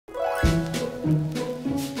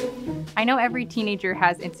I know every teenager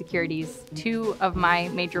has insecurities. Two of my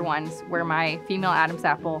major ones were my female Adam's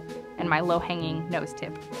apple and my low-hanging nose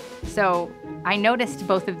tip. So I noticed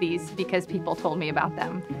both of these because people told me about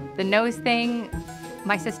them. The nose thing,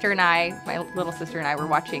 my little sister and I were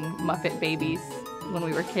watching Muppet Babies when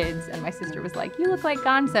we were kids, and my sister was like, "You look like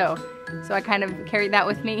Gonzo." So I kind of carried that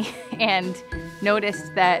with me and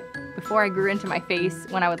noticed that before I grew into my face,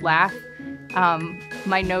 when I would laugh,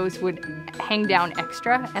 my nose would hang down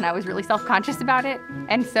extra, and I was really self-conscious about it.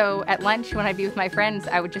 And so at lunch, when I'd be with my friends,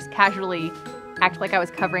 I would just casually act like I was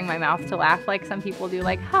covering my mouth to laugh, like some people do,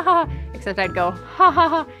 like, ha ha, except I'd go, ha ha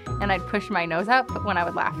ha, and I'd push my nose up when I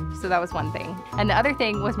would laugh. So that was one thing. And the other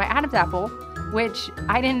thing was my Adam's apple, which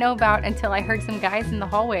I didn't know about until I heard some guys in the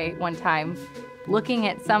hallway one time looking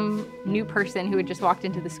at some new person who had just walked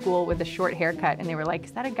into the school with a short haircut, and they were like,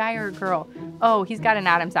 "Is that a guy or a girl?" "Oh, he's got an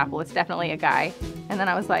Adam's apple. It's definitely a guy." And then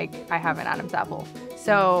I was like, I have an Adam's apple.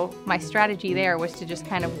 So my strategy there was to just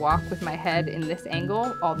kind of walk with my head in this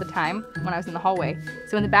angle all the time when I was in the hallway.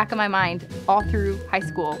 So in the back of my mind, all through high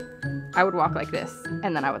school, I would walk like this,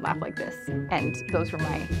 and then I would laugh like this. And those were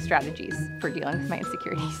my strategies for dealing with my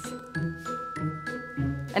insecurities.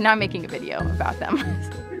 And now I'm making a video about them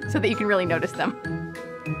so that you can really notice them.